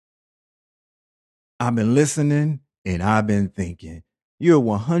I've been listening and I've been thinking. You're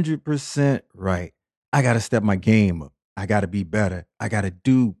 100% right. I got to step my game up. I got to be better. I got to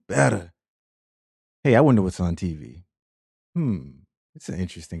do better. Hey, I wonder what's on TV. It's an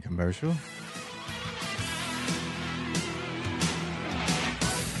interesting commercial.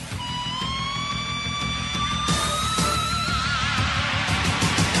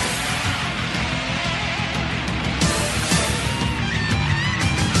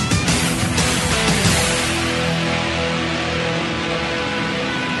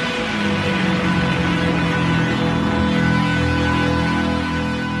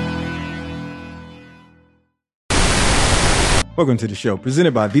 Welcome to the show,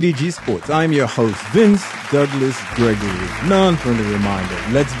 presented by VDG Sports. I'm your host, Vince Douglas Gregory. Non-friendly reminder,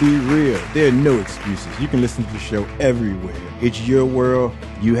 let's be real. There are no excuses. You can listen to the show everywhere. It's your world,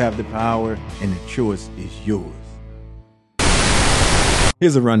 you have the power, and the choice is yours.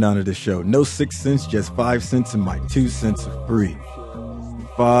 Here's a rundown of the show. No 6 cents, just 5 cents, and my 2 cents are free.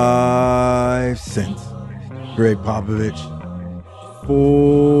 5 cents. Greg Popovich.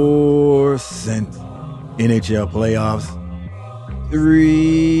 4 cents. NHL playoffs.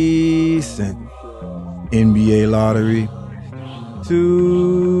 3 cents. NBA lottery.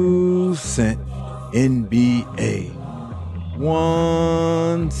 2 cents. NBA.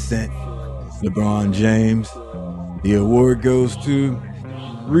 1 cent. LeBron James. The award goes to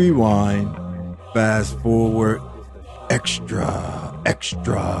Rewind. Fast forward. Extra.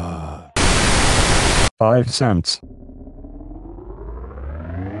 5 cents.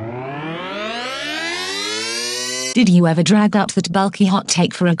 Did you ever drag out that bulky hot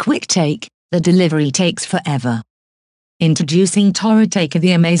take for a quick take? The delivery takes forever. Introducing Torrid Taker,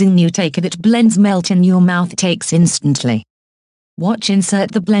 the amazing new taker that blends melt in your mouth takes instantly. Watch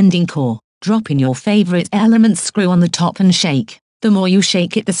insert the blending core, drop in your favorite elements, screw on the top and shake. The more you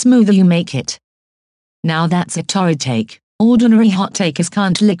shake it, the smoother you make it. Now that's a Torrid Take. Ordinary hot takers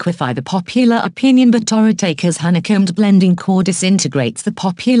can't liquefy the popular opinion, but Torrid Taker's honeycombed blending core disintegrates the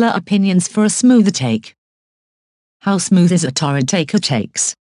popular opinions for a smoother take. How smooth is a Torrid Taker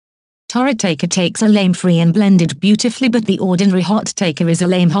takes? Torrid Taker takes are lame free and blended beautifully, but the ordinary hot taker is a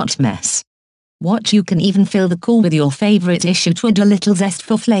lame hot mess. Watch, you can even fill the core with your favorite issue to add a little zest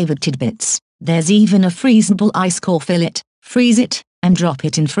for flavored tidbits. There's even a freezable ice core. Fill it, freeze it, and drop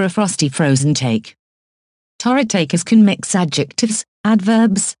it in for a frosty frozen take. Torrid Takers can mix adjectives,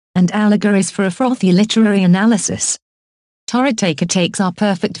 adverbs, and allegories for a frothy literary analysis. Torrid Taker takes are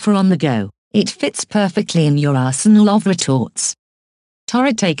perfect for on the go. It fits perfectly in your arsenal of retorts.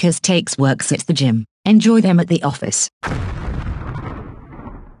 Torrid Taker's takes works at the gym. Enjoy them at the office.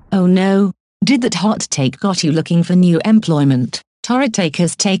 Oh no, did that hot take got you looking for new employment? Torrid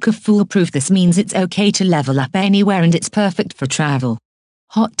Taker's take are foolproof. This means it's okay to level up anywhere and it's perfect for travel.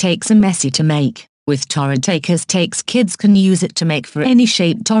 Hot takes are messy to make. With Torrid Taker's takes, kids can use it to make for any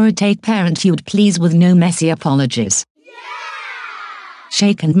shape Torrid Take parent you'd please with no messy apologies.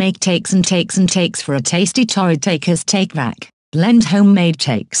 Shake and make takes and takes and takes for a tasty Torrid Taker's take rack. Blend homemade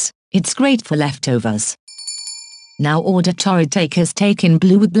takes. It's great for leftovers. Now order Torrid Taker's take in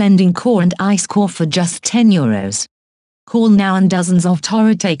blue with blending core and ice core for just €10. Call now and dozens of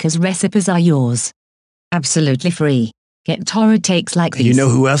Torrid Taker's recipes are yours. Absolutely free. Get Torrid Takes like these. You know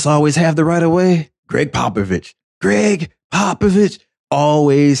who else always have the right of way? Greg Popovich. Greg Popovich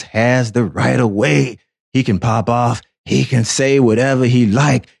always has the right of way. He can pop off. He can say whatever he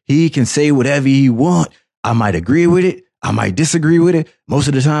like. He can say whatever he want. I might agree with it. I might disagree with it. Most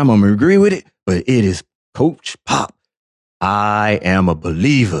of the time I'm going to agree with it, but it is Coach Pop. I am a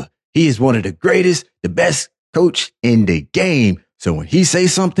believer. He is one of the greatest, the best coach in the game. So when he say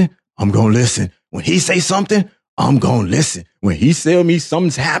something, I'm going to listen. When he say something, I'm going to listen. When he tell me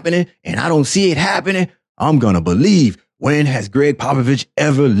something's happening and I don't see it happening, I'm going to believe. When has Greg Popovich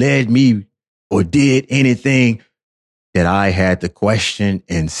ever led me or did anything that I had to question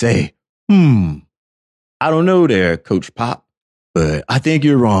and say, I don't know there, Coach Pop, but I think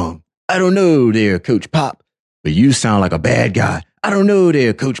you're wrong. I don't know there, Coach Pop, but you sound like a bad guy. I don't know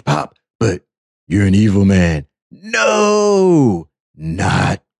there, Coach Pop, but you're an evil man. No,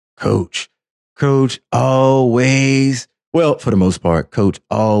 not Coach. Coach always, well, for the most part, Coach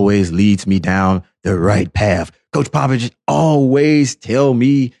always leads me down the right path. Coach Popovich always tell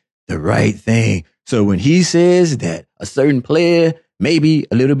me the right thing. So when he says that a certain player may be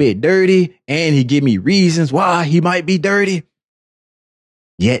a little bit dirty and he give me reasons why he might be dirty,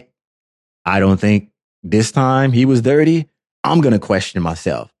 yet I don't think this time he was dirty, I'm going to question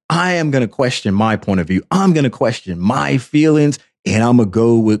myself. I am going to question my point of view. I'm going to question my feelings, and I'm going to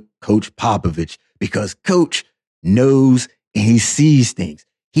go with Coach Popovich because Coach knows and he sees things.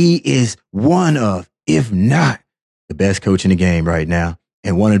 He is one of, if not the best coach in the game right now,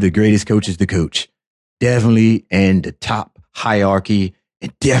 and one of the greatest coaches to coach. Definitely in the top hierarchy,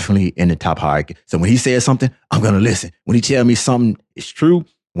 and definitely in the top hierarchy. So when he says something, I'm going to listen. When he tells me something is true,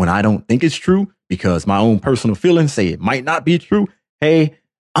 when I don't think it's true, because my own personal feelings say it might not be true, hey,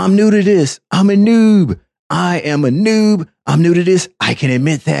 I'm new to this. I'm a noob. I am a noob. I'm new to this. I can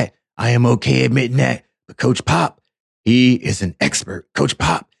admit that. I am okay admitting that. But Coach Pop, he is an expert. Coach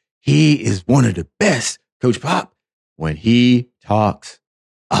Pop, he is one of the best. Coach Pop, when he talks,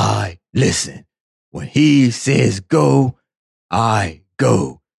 I listen. When he says go, I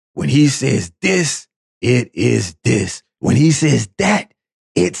go. When he says this, it is this. When he says that,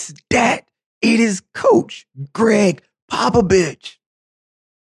 it's that. It is Coach Greg Popovich.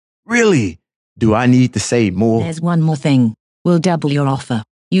 Really? Do I need to say more? There's one more thing. We'll double your offer.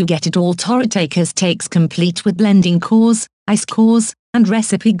 You get it all Torrid Takers takes complete with blending cores, ice cores, and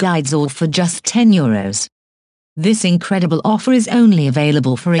recipe guides all for just €10. This incredible offer is only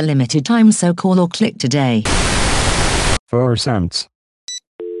available for a limited time, so call or click today. 4 cents.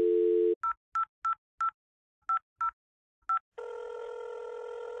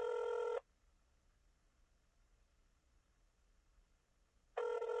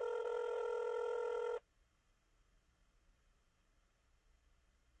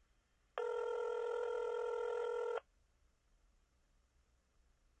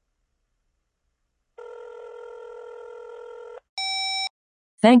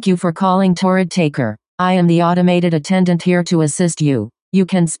 Thank you for calling Torrid Taker. I am the automated attendant here to assist you. You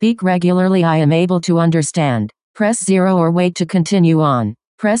can speak regularly. I am able to understand. Press 0 or wait to continue on.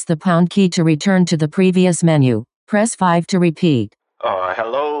 Press the pound key to return to the previous menu. Press 5 to repeat.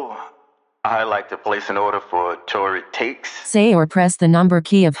 Hello. I'd like to place an order for Torrid Takes. Say or press the number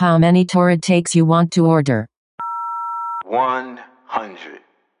key of how many Torrid Takes you want to order. 100.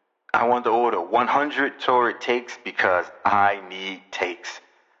 I want to order 100 Torrid Takes because I need takes.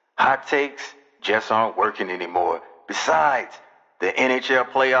 Hot takes just aren't working anymore. Besides, the NHL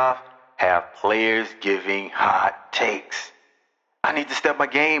playoff have players giving hot takes. I need to step my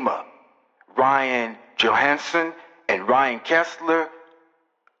game up. Ryan Johansson and Ryan Kessler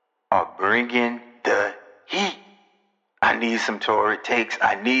are bringing the heat. I need some Torrid Takes.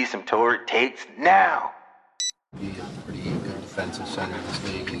 I need some Torrid Takes now. He's a pretty good defensive center in this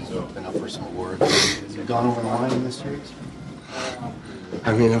league. He's been up for some awards. Has he gone over the line in this series?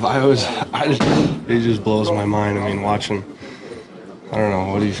 I mean, if I was, it just blows my mind. I mean, watching, I don't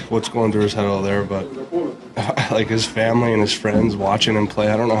know what's going through his head over there, but like his family and his friends watching him play,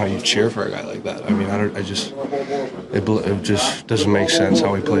 I don't know how you cheer for a guy like that. I mean, it just doesn't make sense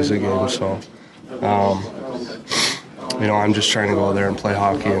how he plays the game. So, I'm just trying to go there and play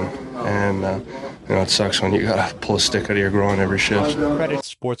hockey, and it sucks when you gotta pull a stick out of your groin every shift. Credit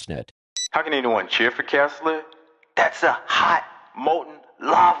Sportsnet. How can anyone cheer for Kessler? That's a hot, molten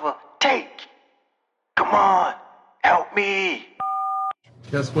lava take. Come on, help me.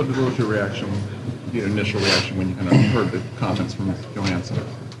 Guess what was your reaction, your initial reaction when you kind of heard the comments from Johansson?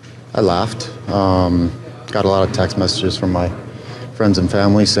 I laughed. Got a lot of text messages from my friends and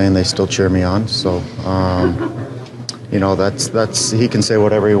family saying they still cheer me on. So, that's he can say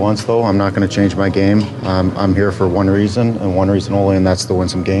whatever he wants, though. I'm not going to change my game. I'm here for one reason and one reason only, and that's to win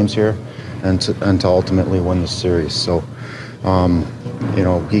some games here and to ultimately win the series. So,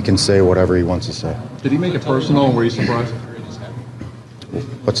 he can say whatever he wants to say. Did he make it personal, or were you surprised?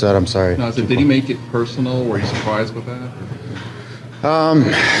 What's that? I'm sorry. No, I said, did he make it personal? Were you surprised with that?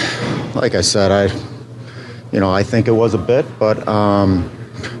 Like I said, I think it was a bit, but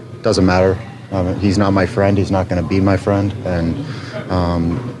doesn't matter. He's not my friend. He's not going to be my friend, and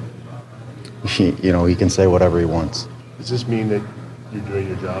he can say whatever he wants. Does this mean that you're doing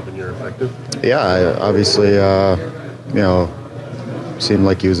your job and you're effective? Yeah, obviously, seemed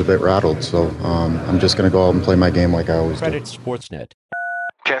like he was a bit rattled. So I'm just going to go out and play my game like I always do. Credit Sportsnet.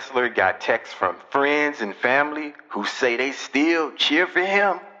 Kessler got texts from friends and family who say they still cheer for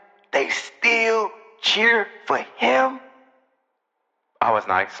him. They still cheer for him. I was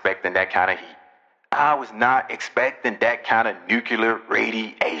not expecting that kind of heat. I was not expecting that kind of nuclear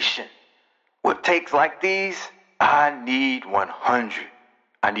radiation. With takes like these, I need 100.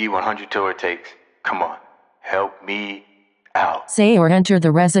 I need 100 Torrid Takes. Come on, help me out. Say or enter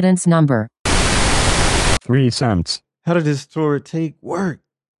the residence number. 3 cents. How did this Torrid Take work?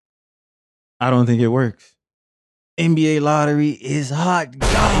 I don't think it works. NBA lottery is hot.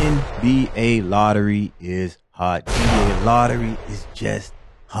 NBA lottery is hot. NBA lottery is just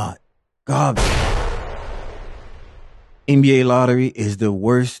hot garbage. NBA lottery is the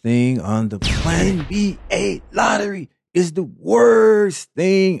worst thing on the planet. NBA lottery is the worst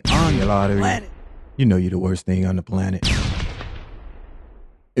thing on the planet. You know you're the worst thing on the planet.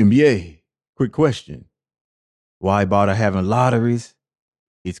 NBA, quick question. Why bother having lotteries?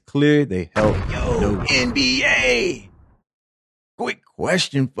 It's clear they help. Yo, NBA! Quick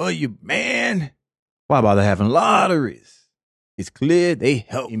question for you, man. Why bother having lotteries? It's clear they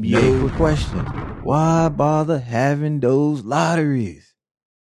help. NBA, quick question. Why bother having those lotteries?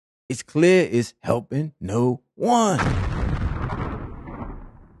 It's clear it's helping no one.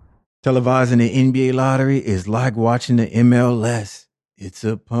 Televising the NBA lottery is like watching the MLS. It's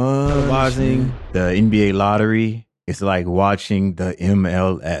a punishment. Televising the NBA lottery is like watching the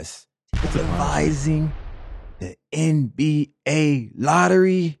MLS. Televising the NBA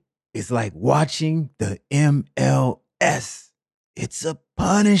lottery is like watching the MLS. It's a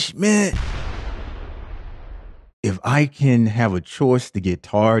punishment. If I can have a choice to get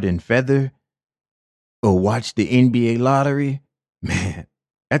tarred and feathered or watch the NBA lottery, man,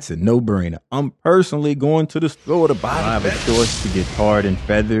 that's a no-brainer. I'm personally going to the store to buy. If I have a choice to get tarred and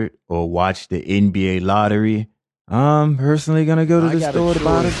feathered or watch the NBA lottery, I'm personally going to go to the store to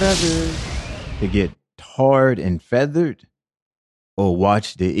buy the feathers. To get tarred and feathered or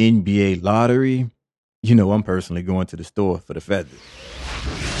watch the NBA lottery, you know I'm personally going to the store for the feathers.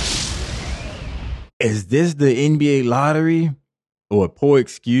 Is this the NBA lottery or a poor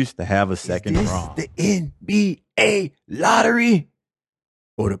excuse to have a second prom? Is this the NBA lottery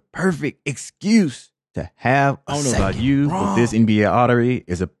or the perfect excuse to have a second prom? I don't know about you, but this NBA lottery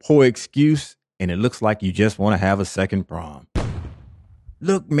is a poor excuse and it looks like you just want to have a second prom.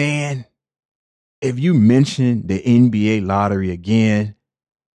 Look, man, if you mention the NBA lottery again,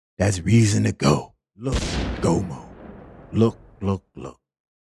 that's reason to go. Look, go mode. Look.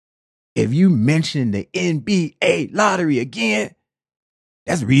 If you mention the NBA lottery again,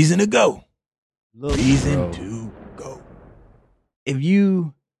 that's reason to go. Reason to go. If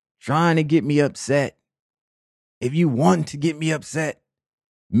you trying to get me upset, if you want to get me upset,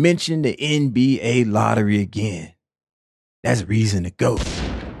 mention the NBA lottery again. That's reason to go.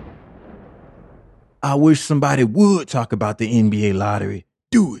 I wish somebody would talk about the NBA lottery.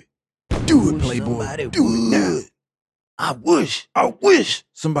 Do it. Do it, Playboy. Do it now. I wish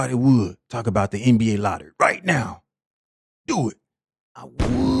somebody would talk about the NBA lottery right now. Do it. I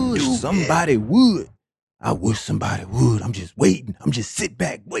wish somebody would. I wish somebody would. I'm just waiting. I'm just sit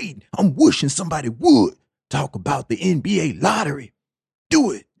back waiting. I'm wishing somebody would talk about the NBA lottery. Do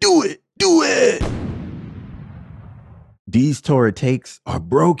it. Do it. Do it. These torrid takes are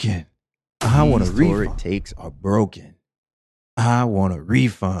broken. I want a refund. Torrid takes are broken. I want a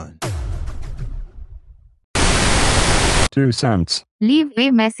refund. 2 cents. Leave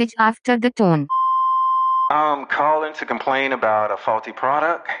a message after the tone. I'm calling to complain about a faulty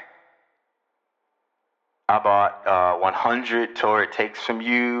product. I bought 100 torrid takes from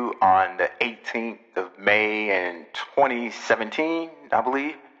you on the 18th of May in 2017, I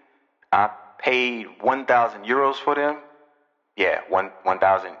believe. I paid 1,000 euros for them. Yeah,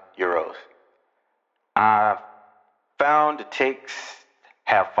 1,000 euros. I found the takes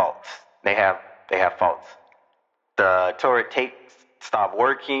have faults. They have faults. The torrid take stopped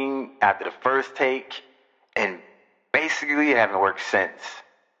working after the first take, and basically it hasn't worked since.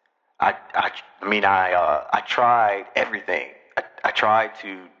 I tried everything. I tried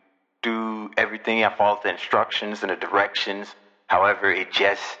to do everything. I followed the instructions and the directions. However, it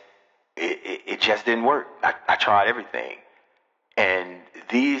just didn't work. I tried everything, and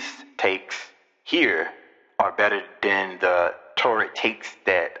these takes here are better than the torrid takes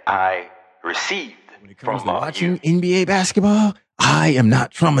that I received. When it comes to watching NBA basketball, I am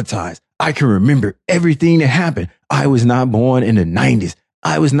not traumatized. I can remember everything that happened. I was not born in the 90s.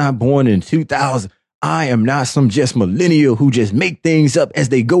 I was not born in 2000. I am not some just millennial who just make things up as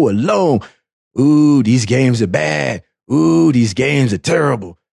they go along. Ooh, these games are bad. Ooh, these games are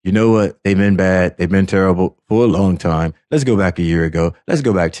terrible. You know what? They've been bad. They've been terrible for a long time. Let's go back a year ago. Let's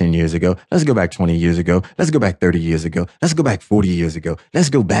go back 10 years ago. Let's go back 20 years ago. Let's go back 30 years ago. Let's go back 40 years ago. Let's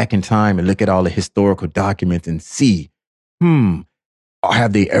go back in time and look at all the historical documents and see,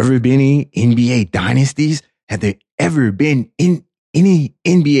 have there ever been any NBA dynasties? Have there ever been in any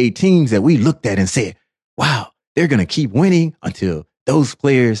NBA teams that we looked at and said, wow, they're going to keep winning until those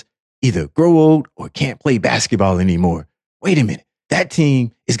players either grow old or can't play basketball anymore? Wait a minute. That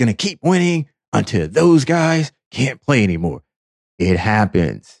team is going to keep winning until those guys can't play anymore. It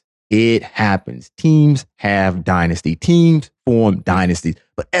happens. It happens. Teams have dynasty. Teams form dynasties.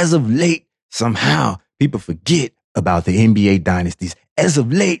 But as of late, somehow people forget about the NBA dynasties. As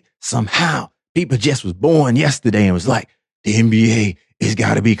of late, somehow people just was born yesterday and was like, the NBA has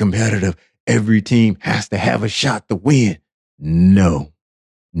got to be competitive. Every team has to have a shot to win. No.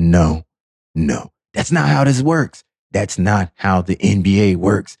 That's not how this works. That's not how the NBA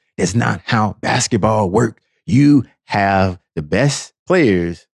works. That's not how basketball works. You have the best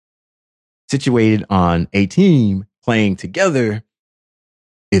players situated on a team playing together.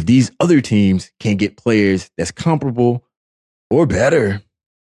 If these other teams can get players that's comparable or better,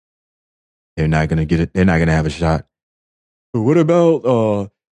 they're not going to get it. They're not going to have a shot. But what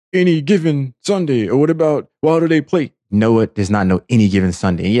about any given Sunday? Or what about why do they play? No, it there's not no any given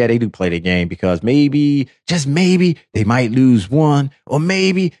Sunday. And yeah, they do play the game because maybe, just maybe, they might lose one, or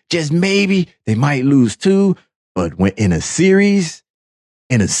maybe, just maybe, they might lose two. But when in a series,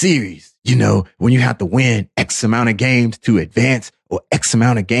 you know, when you have to win X amount of games to advance or X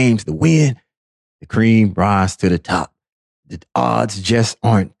amount of games to win, the cream rises to the top. The odds just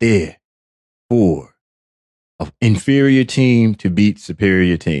aren't there for an inferior team to beat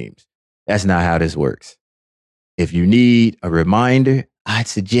superior teams. That's not how this works. If you need a reminder, I'd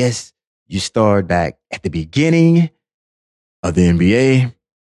suggest you start back at the beginning of the NBA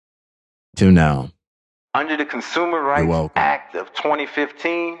till now. Under the Consumer Rights Act of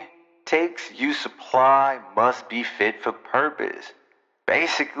 2015, takes you supply must be fit for purpose.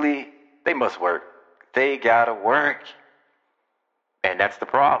 Basically, they must work. They gotta work. And that's the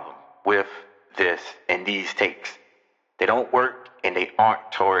problem with this and these takes. They don't work and they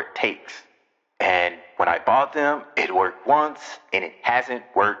aren't torrid takes. And when I bought them, it worked once and it hasn't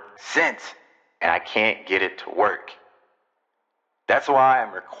worked since. And I can't get it to work. That's why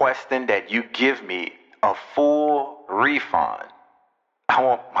I'm requesting that you give me a full refund. I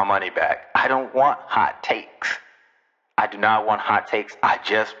want my money back. I don't want hot takes. I do not want hot takes. I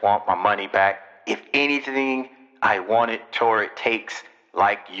just want my money back. If anything, I wanted torrid takes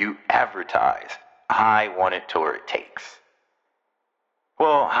like you advertise. I wanted torrid takes.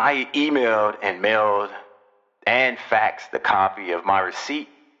 Well, I emailed and mailed and faxed the copy of my receipt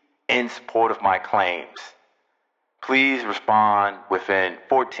in support of my claims. Please respond within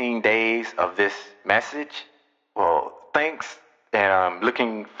 14 days of this message. Well, thanks, and I'm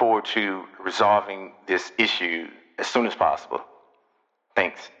looking forward to resolving this issue as soon as possible.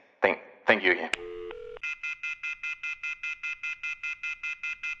 Thanks. Thank you again.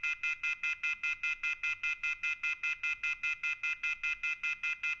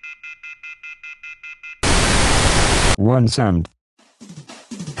 $0.01.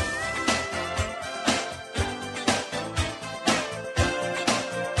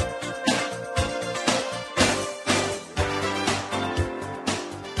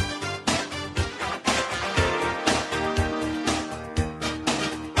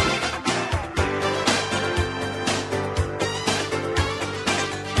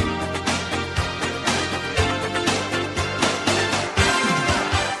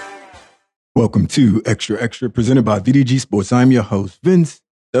 Welcome to Extra Extra, presented by VDG Sports. I'm your host, Vince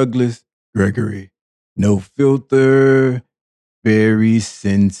Douglas Gregory. No filter, very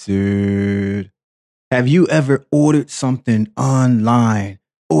censored. Have you ever ordered something online,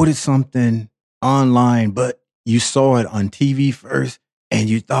 but you saw it on TV first and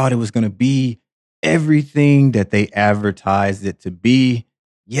you thought it was going to be everything that they advertised it to be,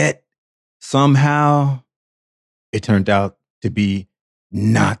 yet somehow it turned out to be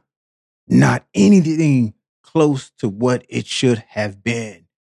not anything close to what it should have been.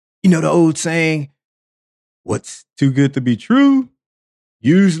 You know the old saying, what's too good to be true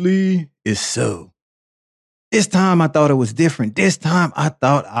usually is so. This time I thought it was different. This time I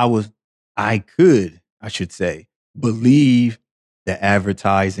thought I could believe the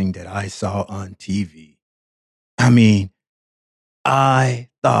advertising that I saw on TV. I mean, I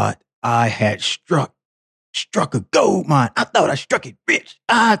thought I had struck a gold mine. I thought I struck it rich.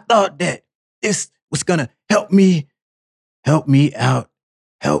 I thought that this was going to help me out,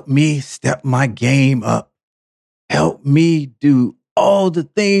 help me step my game up, help me do all the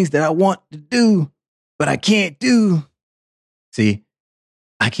things that I want to do, but I can't do. See,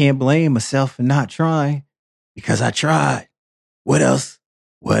 I can't blame myself for not trying because I tried. What else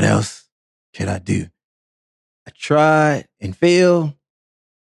could I do? I tried and failed,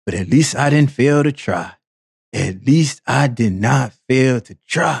 but at least I didn't fail to try. At least I did not fail to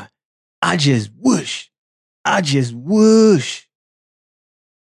try. I just wish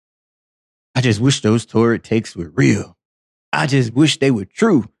those torrid takes were real. I just wish they were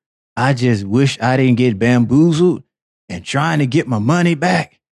true. I just wish I didn't get bamboozled and trying to get my money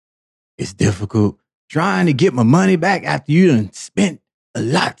back. It's difficult trying to get my money back after you done spent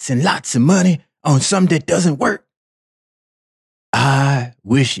lots and lots of money on something that doesn't work. I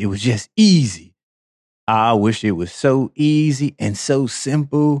wish it was just easy. I wish it was so easy and so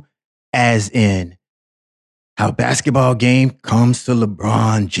simple as in how basketball game comes to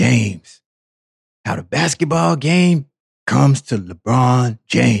LeBron James. how the basketball game comes to LeBron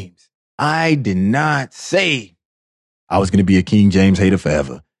James. I did not say I was going to be a King James hater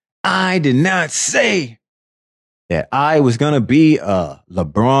forever. I did not say that I was going to be a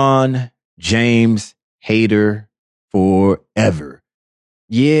LeBron James hater forever.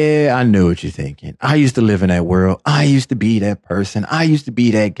 Yeah, I know what you're thinking. I used to live in that world. I used to be that person. I used to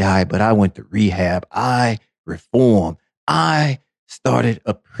be that guy, but I went to rehab. I reformed. I started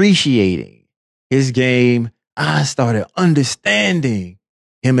appreciating his game. I started understanding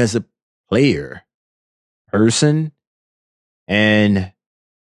him as a player, person, and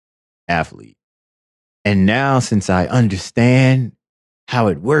athlete. And now, since I understand how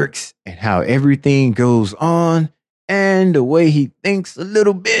it works and how everything goes on, and the way he thinks a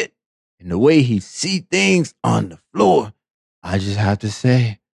little bit, and the way he see things on the floor, I just have to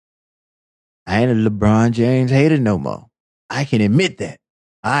say, I ain't a LeBron James hater no more. I can admit that.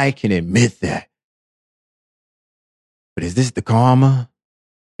 I can admit that. But is this the karma?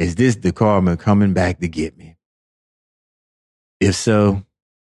 Is this the karma coming back to get me? If so,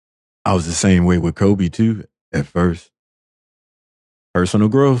 I was the same way with Kobe too at first. Personal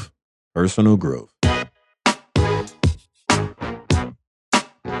growth. Personal growth.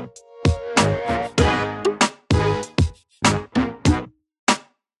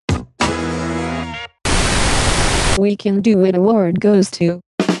 We Can Do It award goes to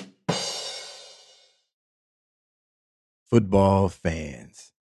football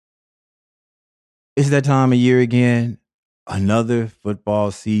fans. It's that time of year again. Another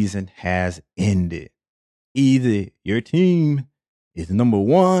football season has ended. Either your team is number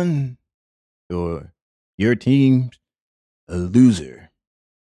one or your team's a loser.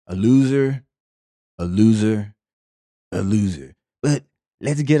 A loser, a loser, a loser. But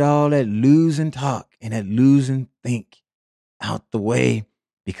let's get all that losing talk and that losing think out the way,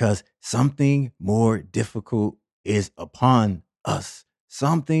 because something more difficult is upon us.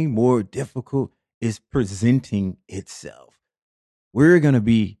 Something more difficult is presenting itself. We're going to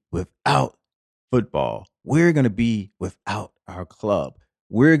be without football. We're going to be without our club.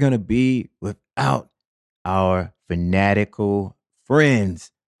 We're going to be without our fanatical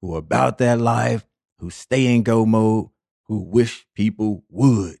friends who are about that life, who stay in go mode, who wish people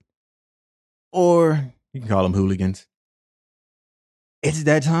would. Or you can call them hooligans. It's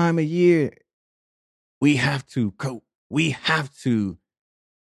that time of year. We have to cope. We have to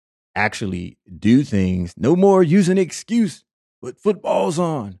actually do things. No more using excuse. But football's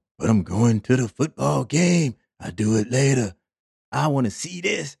on. But I'm going to the football game. I'll do it later. I want to see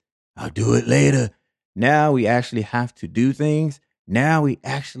this. I'll do it later. Now we actually have to do things. Now we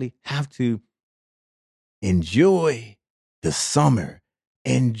actually have to enjoy the summer.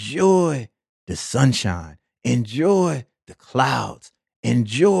 Enjoy the sunshine. Enjoy the clouds.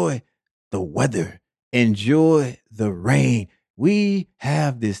 Enjoy the weather. Enjoy the rain. We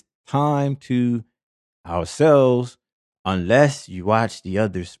have this time to ourselves, unless you watch the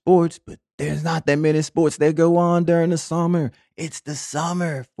other sports, but there's not that many sports that go on during the summer. It's the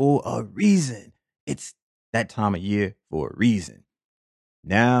summer for a reason. It's that time of year for a reason.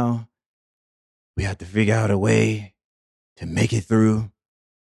 Now we have to figure out a way to make it through.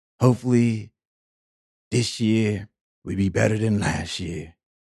 Hopefully this year will be better than last year.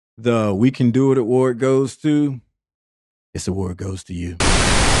 The We Can Do It award goes to, this award goes to you.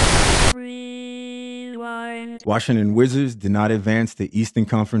 Rewind. Washington Wizards did not advance to Eastern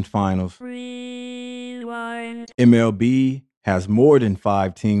Conference Finals. Rewind. MLB has more than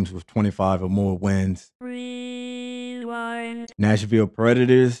 5 teams with 25 or more wins. Rewind. Nashville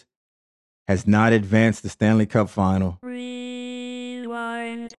Predators has not advanced to Stanley Cup Final.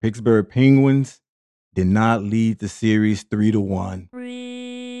 Rewind. Pittsburgh Penguins did not lead the series 3-1.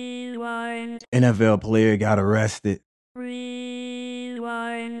 Rewind. NFL player got arrested.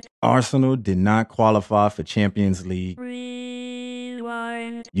 Rewind. Arsenal did not qualify for Champions League.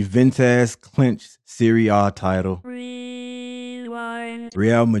 Rewind. Juventus clinched Serie A title. Rewind.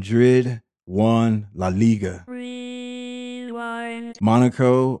 Real Madrid won La Liga. Rewind.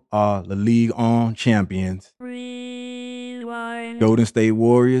 Monaco are La Ligue 1 champions. Rewind. Golden State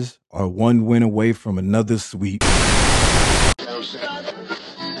Warriors are 1 win away from another sweep.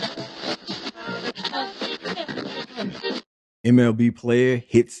 MLB player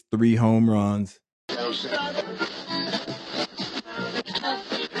hits 3 home runs.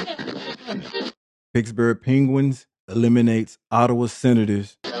 Pittsburgh Penguins eliminates Ottawa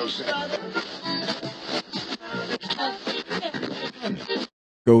Senators.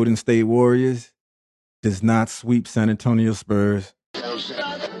 Golden State Warriors does not sweep San Antonio Spurs.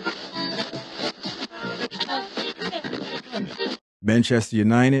 Manchester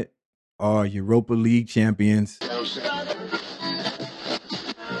United are Europa League champions.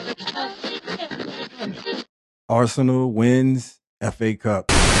 Arsenal wins FA Cup.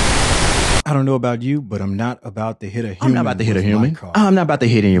 I don't know about you, but I'm not about to hit a human. I'm not about to hit a human. I'm not about to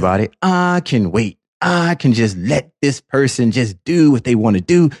hit anybody. I can wait. I can just let this person just do what they want to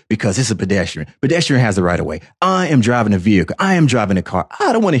do because it's a pedestrian. Pedestrian has the right of way. I am driving a vehicle. I am driving a car.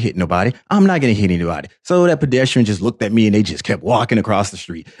 I don't want to hit nobody. I'm not going to hit anybody. So that pedestrian just looked at me and they just kept walking across the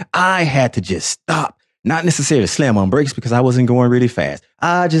street. I had to just stop. Not necessarily slam on brakes because I wasn't going really fast.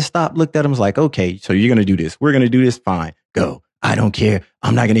 I just stopped, looked at him, was like, okay, so you're going to do this. We're going to do this. Fine. Go. I don't care.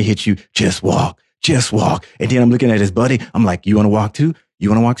 I'm not going to hit you. Just walk. Just walk. And then I'm looking at his buddy. I'm like, you want to walk too? You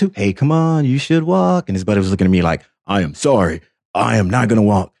want to walk too? Hey, come on. You should walk. And his buddy was looking at me like, I am sorry. I am not going to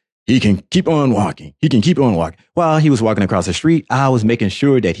walk. He can keep on walking. He can keep on walking. While he was walking across the street, I was making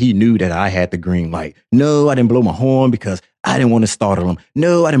sure that he knew that I had the green light. No, I didn't blow my horn because I didn't want to startle him.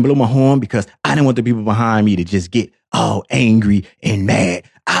 No, I didn't blow my horn because I didn't want the people behind me to just get all angry and mad.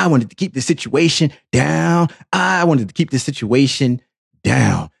 I wanted to keep the situation down. I wanted to keep the situation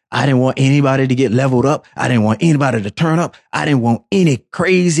down. I didn't want anybody to get leveled up. I didn't want anybody to turn up. I didn't want any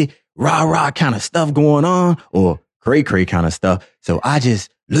crazy rah-rah kind of stuff going on or cray-cray kind of stuff. So I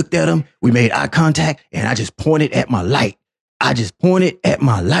just looked at him. We made eye contact and I just pointed at my light. I just pointed at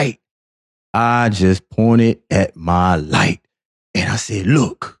my light. I just pointed at my light. And I said,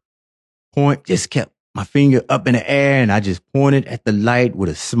 look, point, just kept my finger up in the air and I just pointed at the light with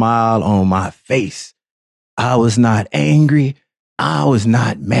a smile on my face. I was not angry. I was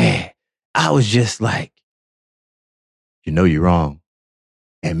not mad. I was just like, you know you're wrong.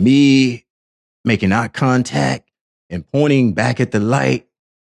 And me making eye contact and pointing back at the light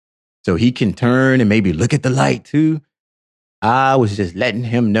so he can turn and maybe look at the light too. I was just letting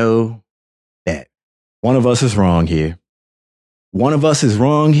him know that one of us is wrong here. One of us is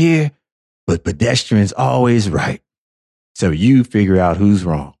wrong here, but pedestrian's always right. So you figure out who's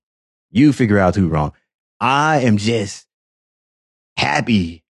wrong. You figure out who's wrong. I am just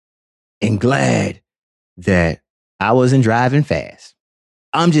happy and glad that I wasn't driving fast.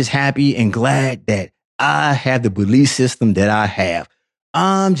 I'm just happy and glad that I have the belief system that I have.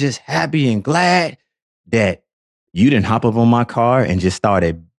 I'm just happy and glad that you didn't hop up on my car and just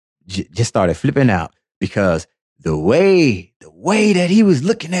started flipping out because the way that he was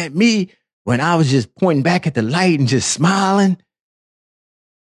looking at me when I was just pointing back at the light and just smiling,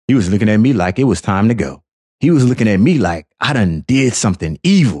 he was looking at me like it was time to go. He was looking at me like I done did something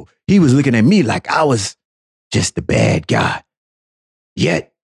evil. He was looking at me like I was just the bad guy.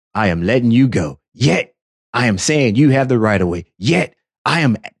 Yet I am letting you go. Yet I am saying you have the right of way. Yet I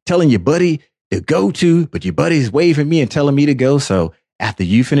am telling your buddy to go to, but your buddy's waving me and telling me to go. So after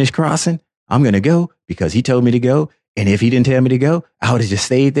you finish crossing, I'm going to go because he told me to go. And if he didn't tell me to go, I would have just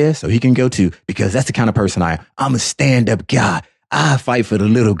stayed there so he can go too, because that's the kind of person I am. I'm a stand-up guy. I fight for the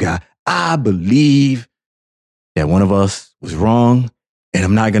little guy. I believe that one of us was wrong, and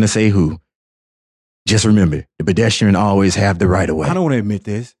I'm not going to say who. Just remember, the pedestrian always have the right of way. I don't want to admit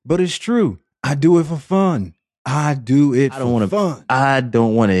this, but it's true. I do it for fun. I do it for fun. I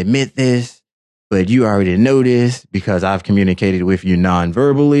don't want to admit this, but you already know this because I've communicated with you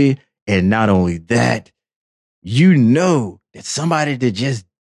non-verbally. And not only that, you know that somebody to just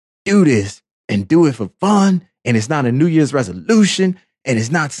do this and do it for fun, and it's not a New Year's resolution, and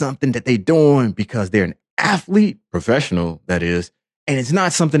it's not something that they're doing because they're an athlete, professional, that is, and it's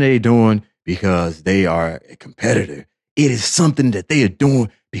not something that they're doing because they are a competitor. It is something that they are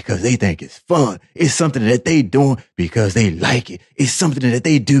doing because they think it's fun. It's something that they doing because they like it. It's something that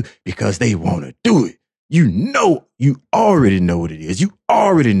they do because they want to do it. You already know what it is. You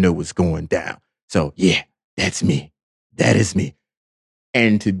already know what's going down. So yeah, that's me. That is me.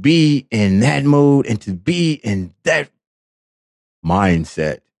 And to be in that mode and to be in that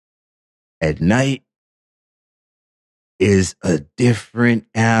mindset at night is a different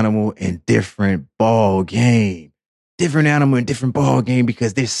animal and different ball game. Different animal and different ball game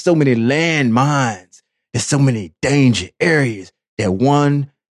because there's so many landmines. There's so many danger areas that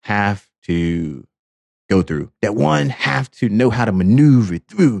one have to go through, that one have to know how to maneuver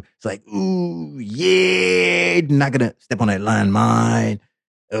through. It's like, ooh, yeah, not gonna step on that landmine.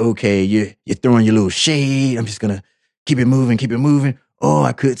 Okay, you're throwing your little shade. I'm just gonna keep it moving. Oh,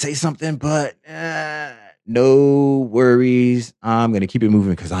 I could say something, but no worries. I'm gonna keep it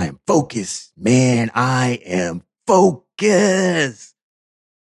moving because I am focused. Man, I am focused.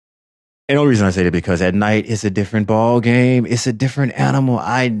 And the only reason I say that because at night it's a different ball game. It's a different animal.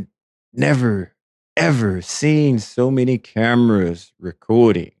 I never, ever seen so many cameras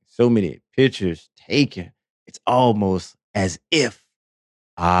recording, so many pictures taken. It's almost as if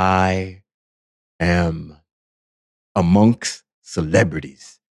I am amongst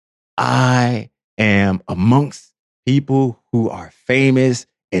celebrities. I am amongst people who are famous,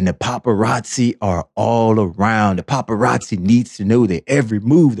 and the paparazzi are all around. The paparazzi needs to know their every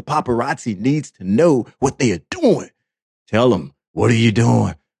move. The paparazzi needs to know what they are doing. Tell them, what are you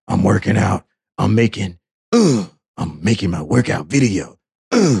doing? I'm working out. I'm making my workout video.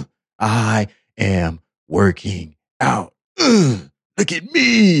 I am working out. Look at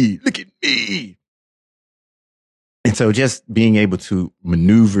me. Look at me. And so just being able to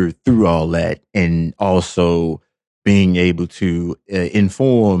maneuver through all that, and also being able to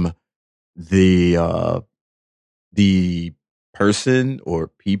inform the person or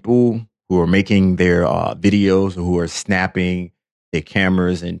people who are making their videos, or who are snapping their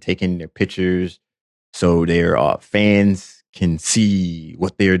cameras and taking their pictures, so their fans can see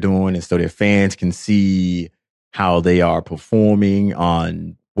what they're doing, and so their fans can see how they are performing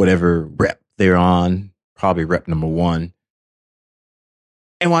on whatever rep they're on, probably rep number 1.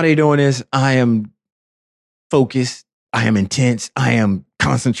 And while they're doing this, I am focused, I am intense, I am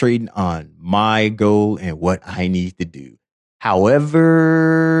concentrating on my goal and what I need to do.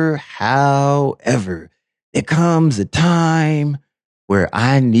 However, there comes a time where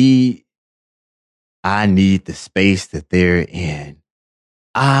I need the space that they're in.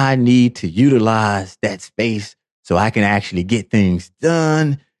 I need to utilize that space so I can actually get things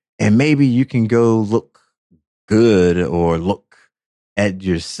done. And maybe you can go look good, or look at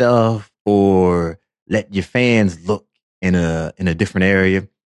yourself, or let your fans look in a different area,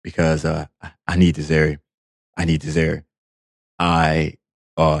 because I need this area. I need this area. I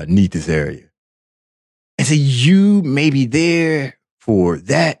need this area. And so you may be there for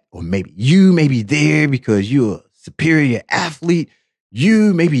that, or maybe you may be there because you're a superior athlete.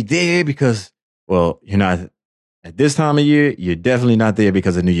 You may be there because, well, you're not at this time of year. You're definitely not there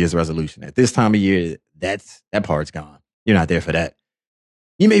because of New Year's resolution. At this time of year, that part's gone. You're not there for that.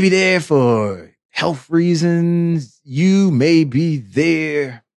 You may be there for health reasons. You may be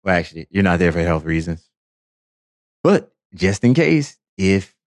there. Well, actually, you're not there for health reasons. But just in case,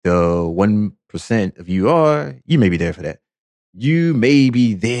 if the 1% of you are, you may be there for that. You may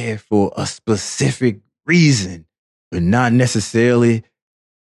be there for a specific reason, but not necessarily,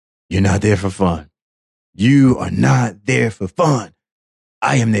 you're not there for fun. You are not there for fun.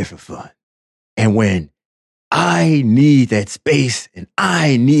 I am there for fun. And when I need that space and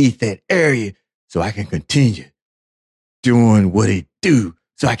I need that area so I can continue doing what it do,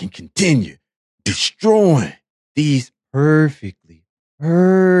 so I can continue destroying these perfectly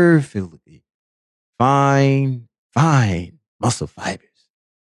fine muscle fibers.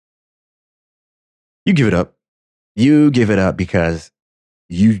 You give it up. You give it up because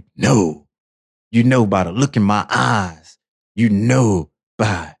you know by the look in my eyes, you know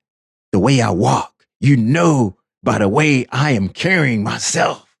by the way I walk, you know by the way I am carrying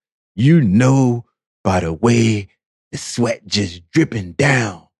myself, you know by the way the sweat just dripping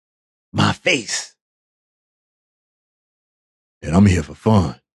down my face, and I'm here for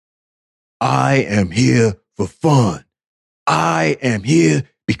fun. I am here for fun. I am here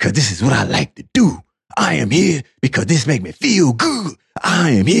because this is what I like to do. I am here because this makes me feel good.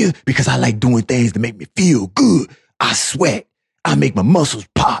 I am here because I like doing things that make me feel good. I sweat. I make my muscles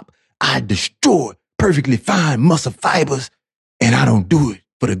pop. I destroy perfectly fine muscle fibers, and I don't do it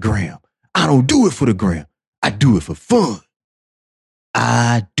for the gram. I don't do it for the gram. I do it for fun.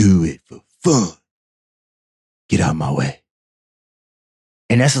 I do it for fun. Get out of my way.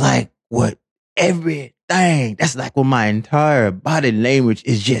 And that's like what everything, that's like what my entire body language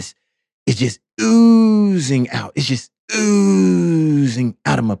is just, it's just oozing out. It's just oozing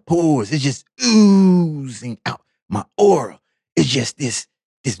out of my pores. It's just oozing out my aura. It's just this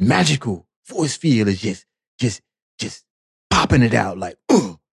magical force field is just popping it out like,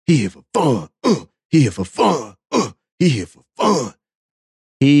 he here for fun. He here for fun. He here for fun.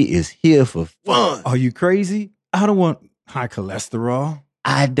 He is here for fun. Are you crazy? I don't want high cholesterol.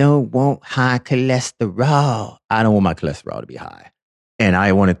 I don't want high cholesterol. I don't want my cholesterol to be high. And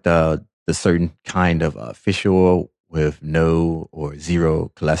I wanted the certain kind of fish oil with no or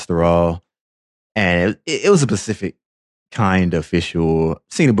zero cholesterol. And it was a specific kind of fish oil.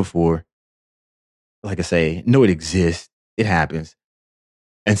 Seen it before. Like I say, know it exists. It happens.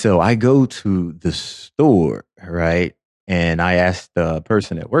 And so I go to the store, right? And I asked the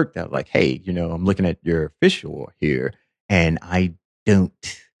person that worked out, like, hey, I'm looking at your fish oil here, and I don't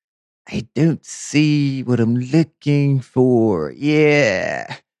see what I'm looking for.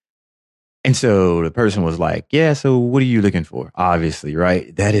 Yeah. And so the person was like, yeah, so what are you looking for? Obviously,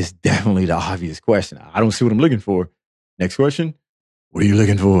 right? That is definitely the obvious question. I don't see what I'm looking for. Next question. What are you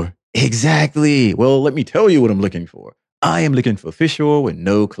looking for? Exactly. Well, let me tell you what I'm looking for. I am looking for fish oil with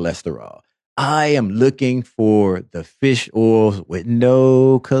no cholesterol. I am looking for the fish oils with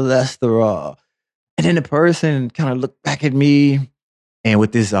no cholesterol. And then the person kind of looked back at me and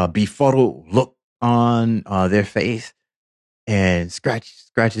with this befuddled look on their face and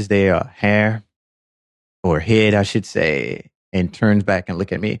scratches their hair or head, I should say, and turns back and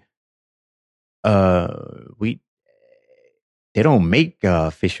look at me. We they don't make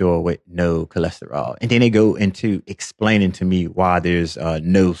fish oil with no cholesterol, and then they go into explaining to me why there's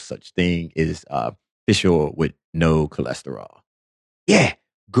no such thing as fish oil with no cholesterol. Yeah,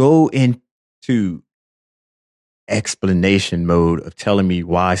 go into explanation mode of telling me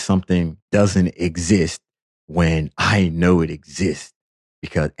why something doesn't exist when I know it exists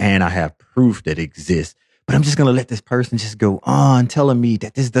and I have proof that it exists. But I'm just going to let this person just go on telling me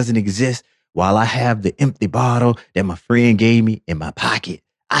that this doesn't exist while I have the empty bottle that my friend gave me in my pocket.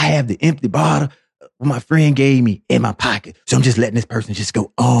 I have the empty bottle my friend gave me in my pocket. So I'm just letting this person just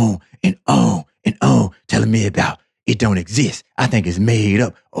go on and on and on, telling me about it don't exist. I think it's made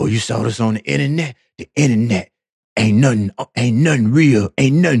up. Oh, you saw this on the internet? The internet ain't nothing real,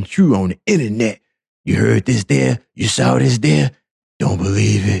 ain't nothing true on the internet. You heard this there? You saw this there? Don't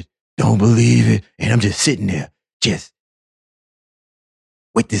believe it. Don't believe it. And I'm just sitting there, just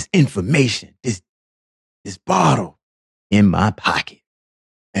with this information, this bottle in my pocket.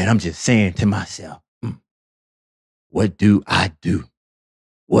 And I'm just saying to myself, what do I do?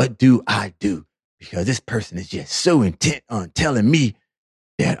 What do I do? Because this person is just so intent on telling me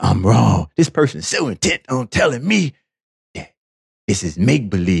that I'm wrong. This person is so intent on telling me that this is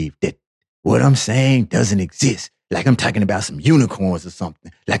make-believe, that what I'm saying doesn't exist. Like I'm talking about some unicorns or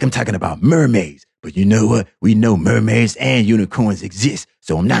something. Like I'm talking about mermaids. But you know what? We know mermaids and unicorns exist.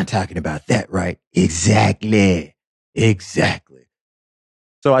 So I'm not talking about that, right? Exactly. Exactly.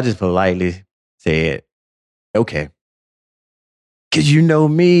 So I just politely said, okay. Because you know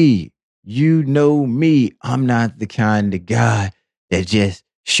me. You know me. I'm not the kind of guy that just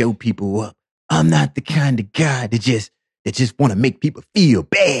show people up. I'm not the kind of guy that just want to make people feel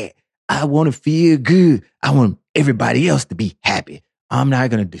bad. I want to feel good. I want everybody else to be happy. I'm not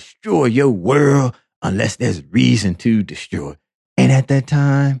going to destroy your world unless there's reason to destroy. And at that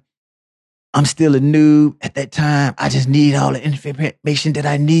time, I'm still a noob. At that time, I just need all the information that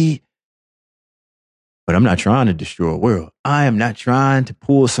I need. But I'm not trying to destroy a world. I am not trying to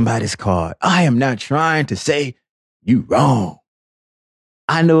pull somebody's card. I am not trying to say you wrong.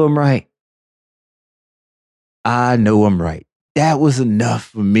 I know I'm right. I know I'm right. That was enough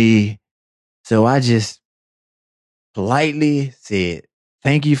for me. So I just politely said,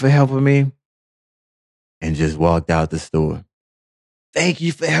 thank you for helping me, and just walked out the store. Thank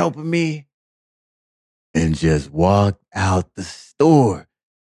you for helping me, and just walked out the store.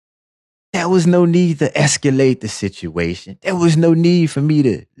 There was no need to escalate the situation. There was no need for me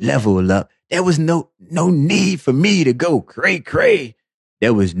to level up. There was no need for me to go cray.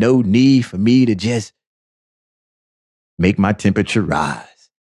 There was no need for me to just make my temperature rise.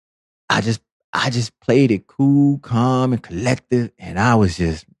 I just played it cool, calm, and collective, and I was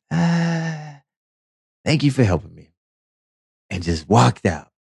just, thank you for helping me, and just walked out.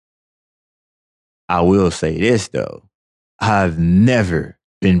 I will say this though, I've never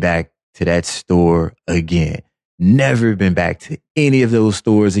been back to that store again. Never been back to any of those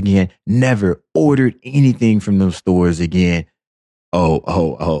stores again. Never ordered anything from those stores again.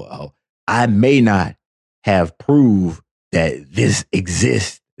 Oh. I may not have proved that this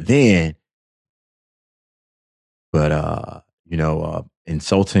exists then, but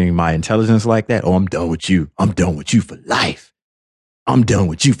insulting my intelligence like that. Oh, I'm done with you. I'm done with you for life. I'm done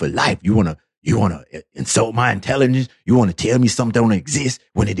with you for life. You wanna insult my intelligence? You wanna tell me something don't exist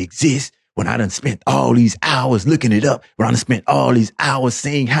when it exists? When I done spent all these hours looking it up, when I done spent all these hours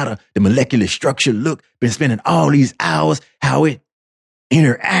seeing how the molecular structure look, been spending all these hours how it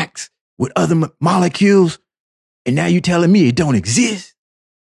interacts with other molecules, and now you telling me it don't exist?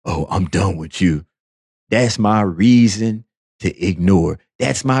 Oh, I'm done with you. That's my reason to ignore.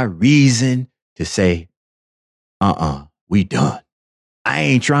 That's my reason to say, we done. I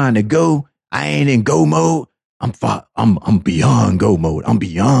ain't trying to go. I ain't in go mode. I'm beyond go mode. I'm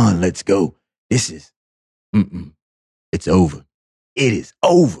beyond let's go. This is, it's over. It is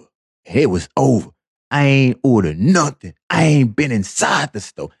over. It was over. I ain't ordered nothing. I ain't been inside the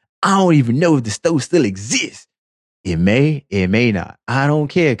store. I don't even know if the store still exists. It may not. I don't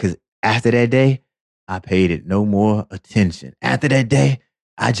care, because after that day, I paid it no more attention. After that day,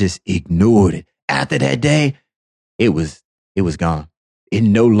 I just ignored it. After that day, it was gone. It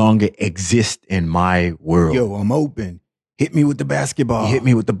no longer exists in my world. Yo, I'm open. hit me with the basketball. He hit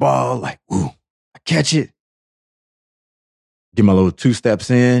me with the ball, like, woo. I catch it. Get my little two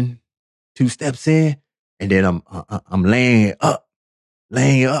steps in, and then I'm laying it up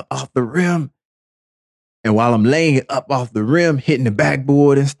off the rim. And while I'm laying it up off the rim, hitting the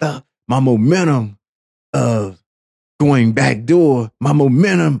backboard and stuff, my momentum of going back door, my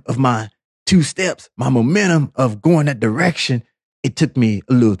momentum of my two steps, my momentum of going that direction, it took me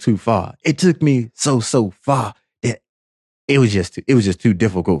a little too far. It took me so far that it was just too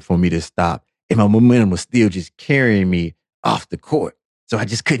difficult for me to stop. And my momentum was still just carrying me off the court. So I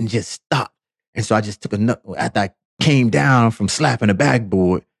just couldn't just stop. And so I just took after I came down from slapping the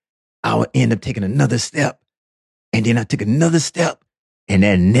backboard, I would end up taking another step. And then I took another step, and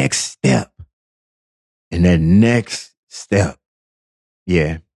that next step,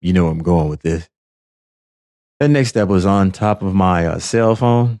 yeah, you know where I'm going with this. That next step was on top of my cell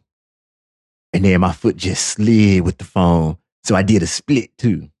phone, and then my foot just slid with the phone. So I did a split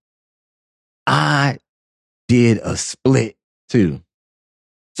too.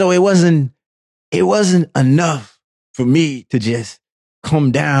 So it wasn't enough for me to just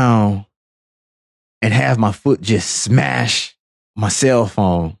come down and have my foot just smash my cell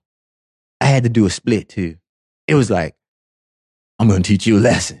phone. I had to do a split too. It was like, I'm going to teach you a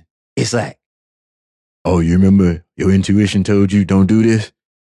lesson. It's like, oh, you remember your intuition told you don't do this?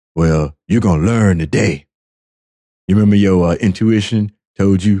 Well, you're going to learn today. You remember your intuition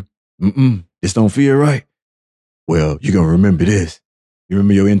told you, this don't feel right? Well, you're going to remember this. You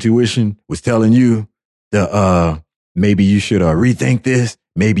remember your intuition was telling you that maybe you should rethink this.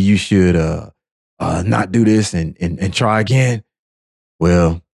 Maybe you should not do this and try again.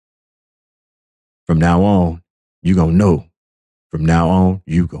 Well, from now on, you're going to know. From now on,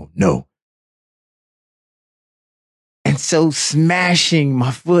 you're going to know. And so smashing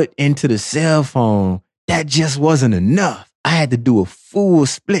my foot into the cell phone, that just wasn't enough. I had to do a full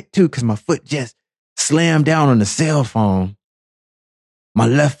split too, because my foot just slammed down on the cell phone. My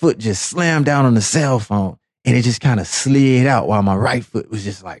left foot just slammed down on the cell phone, and it just kind of slid out while my right foot was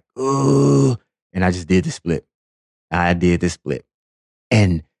just like, oh, and I just did the split. I did the split.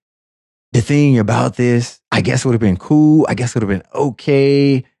 And the thing about this, I guess would have been cool. I guess would have been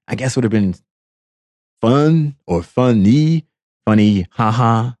okay. I guess would have been fun or funny,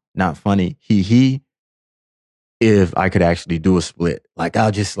 haha, not funny, hee. If I could actually do a split, like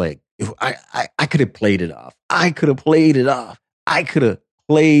I'll just like, if I could have played it off. I could have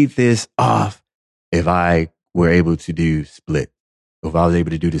played this off if I were able to do split. If I was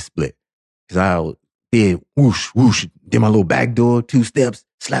able to do the split, because I did whoosh, did my little backdoor, 2 steps,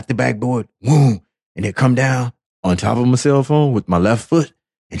 slap the backboard, boom, and then come down on top of my cell phone with my left foot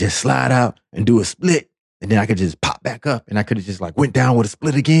and just slide out and do a split. And then I could just pop back up, and I could have just like went down with a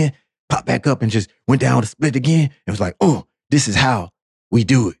split again, pop back up and just went down with a split again. It was like, oh, this is how we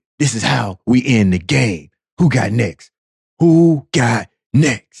do it. This is how we end the game. Who got next? Who got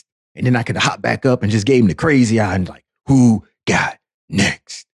next? And then I could hop back up and just gave him the crazy eye and like, who got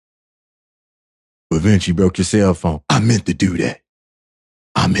next? But Vince, you broke your cell phone. I meant to do that.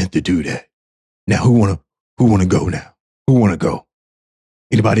 Now who wanna go now? Who wanna go?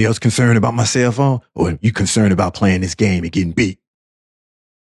 Anybody else concerned about my cell phone? Or you concerned about playing this game and getting beat?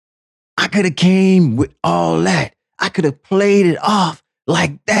 I could have came with all that. I could have played it off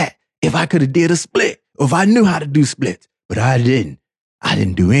like that if I could have did a split, or if I knew how to do splits. But I didn't. I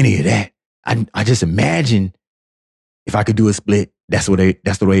didn't do any of that. I just imagined if I could do a split, that's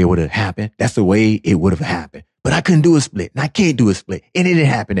the way it would have happened. That's the way it would have happened. But I couldn't do a split, and I can't do a split, and it didn't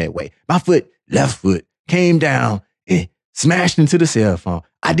happen that way. My left foot, came down and smashed into the cell phone.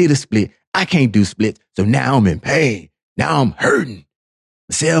 I did a split. I can't do splits, so now I'm in pain. Now I'm hurting.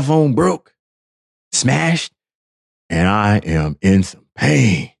 The cell phone broke, smashed, and I am in some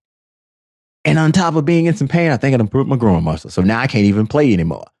pain. And on top of being in some pain, I think I done broke my growing muscle. So now I can't even play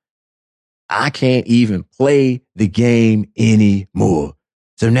anymore. I can't even play the game anymore.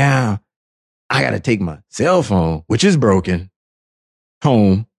 So now I got to take my cell phone, which is broken,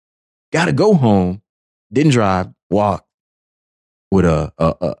 home. Got to go home. Didn't drive, walk with a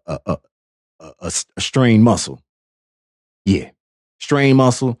strained muscle. Yeah, strained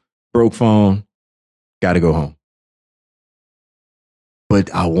muscle, broke phone. Got to go home.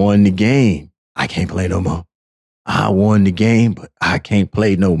 But I won the game. I can't play no more. I won the game, but I can't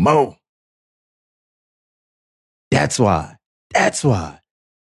play no more. That's why. That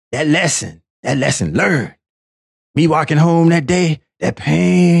lesson learned. Me walking home that day, that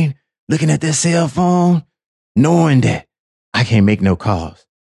pain, looking at that cell phone, knowing that I can't make no calls.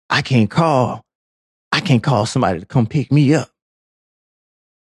 I can't call somebody to come pick me up.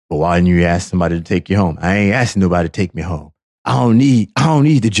 But why didn't you ask somebody to take you home? I ain't asking nobody to take me home. I don't need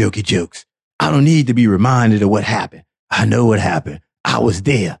the jokey jokes. I don't need to be reminded of what happened. I know what happened. I was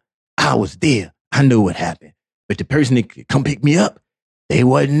there. I know what happened. But the person that could come pick me up, they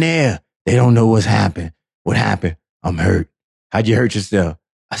wasn't there. They don't know what's happened. What happened? I'm hurt. How'd you hurt yourself?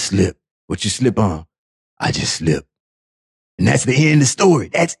 I slipped. What you slip on? I just slipped. And that's the end of the story.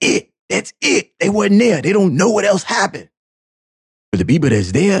 That's it. They wasn't there. They don't know what else happened. But the people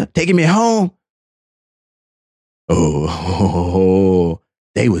that's there taking me home, they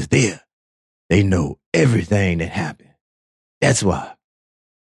was there. They know everything that happened. That's why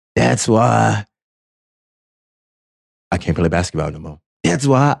I can't play basketball no more. That's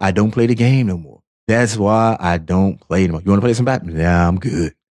why I don't play the game no more. That's why I don't play no more. You want to play some basketball? Nah, I'm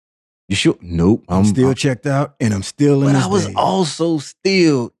good. You sure? Nope. I'm still checked out, and I'm still in this But I was also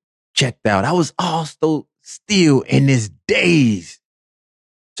still checked out. I was also still in this daze.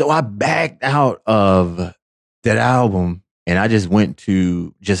 So I backed out of that album, and I just went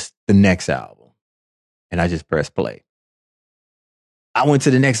to just the next album, and I just pressed play. I went to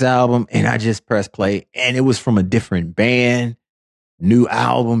the next album, and I just pressed play, and it was from a different band, new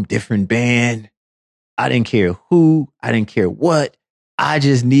album, different band. I didn't care who, I didn't care what. I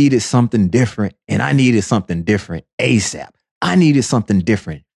just needed something different, and I needed something different ASAP. I needed something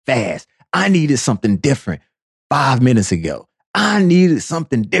different fast. I needed something different 5 minutes ago. I needed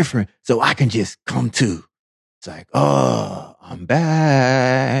something different so I can just come to. It's like, oh, I'm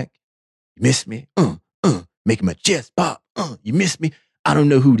back. You miss me? Making my chest pop. You miss me? I don't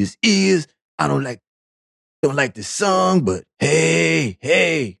know who this is. I don't like this song, but hey,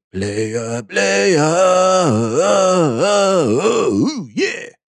 player, yeah.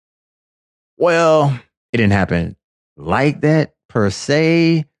 Well, it didn't happen like that per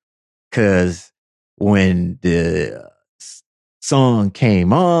se, because when the song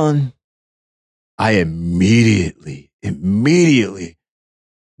came on, I immediately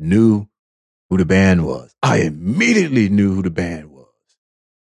knew who the band was. Immediately.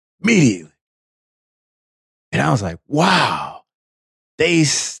 And I was like, wow, they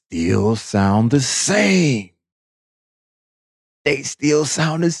still sound the same. They still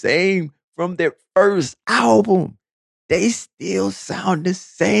sound the same from their first album. They still sound the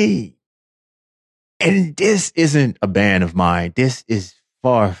same. And this isn't a band of mine. This is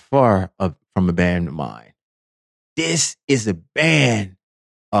far from a band of mine. This is a band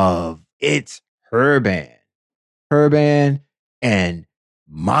of, it's her band and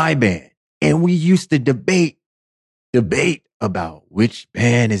my band. And we used to debate about which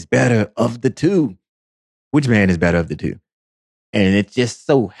band is better of the two. And it just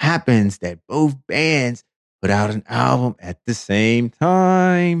so happens that both bands put out an album at the same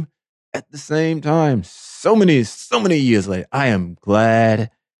time. So many years later. I am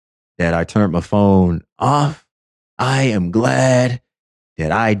glad that I turned my phone off. I am glad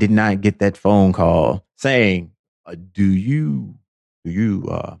that I did not get that phone call saying, do you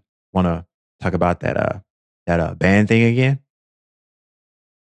want to talk about that band thing again?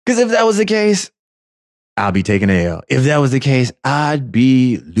 Because if that was the case, I'll be taking an L. If that was the case, I'd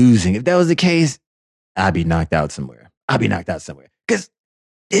be losing. If that was the case, I'd be knocked out somewhere. Because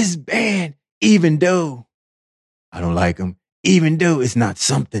this band, even though I don't like them, even though it's not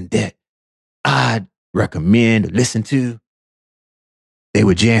something that I'd recommend or listen to, they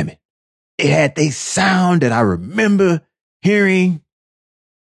were jamming. They had their sound that I remember hearing,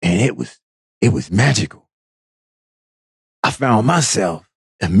 and it was magical. I found myself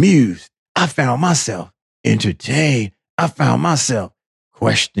amused. I found myself entertained. I found myself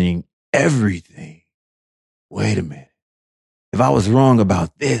questioning everything. Wait a minute. If I was wrong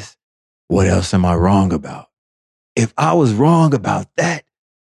about this, what else am I wrong about? If I was wrong about that,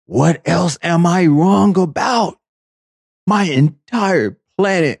 what else am I wrong about? My entire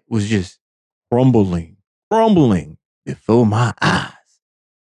planet was just crumbling before my eyes.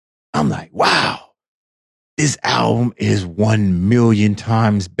 I'm like, wow, this album is 1,000,000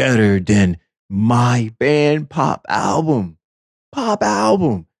 times better than my band pop album.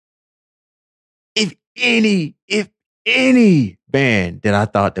 If any band that I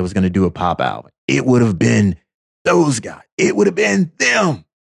thought that was going to do a pop album, it would have been those guys. It would have been them.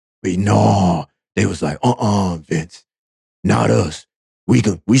 But no, they was like, Vince, not us. We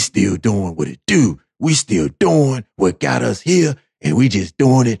still doing what it do. We still doing what got us here, and we just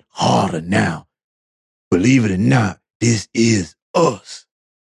doing it harder now. Believe it or not, this is us.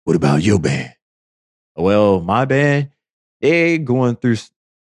 What about your band? Well, my band, they're going through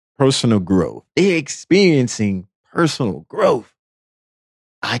personal growth. They're experiencing personal growth.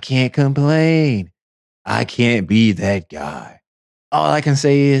 I can't complain. I can't be that guy. All I can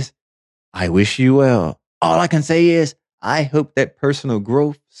say is, I wish you well. All I can say is, I hope that personal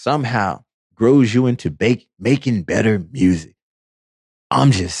growth somehow grows you into making better music.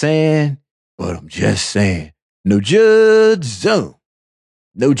 I'm just saying, but I'm just saying. No judge zone.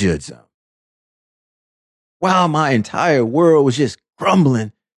 No judge zone. While my entire world was just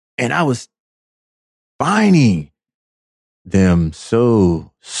crumbling and I was finding them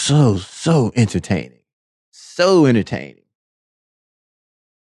so entertaining. So entertaining.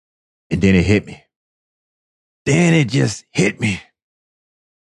 And then it hit me. Then it just hit me.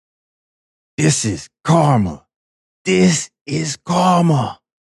 This is karma. This is karma.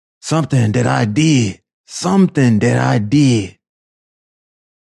 Something that I did. Something that I did.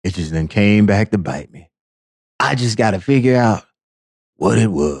 It just then came back to bite me. I just got to figure out what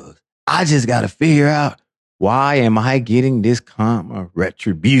it was. I just got to figure out, why am I getting this karma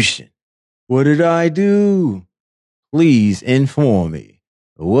retribution? What did I do? Please inform me.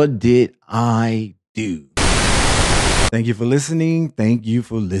 What did I do? Thank you for listening. Thank you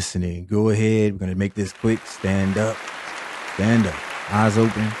for listening. Go ahead. We're going to make this quick. Stand up. Stand up. Eyes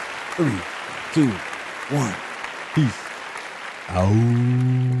open. 3, 2, 1. Peace.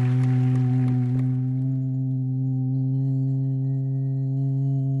 Out.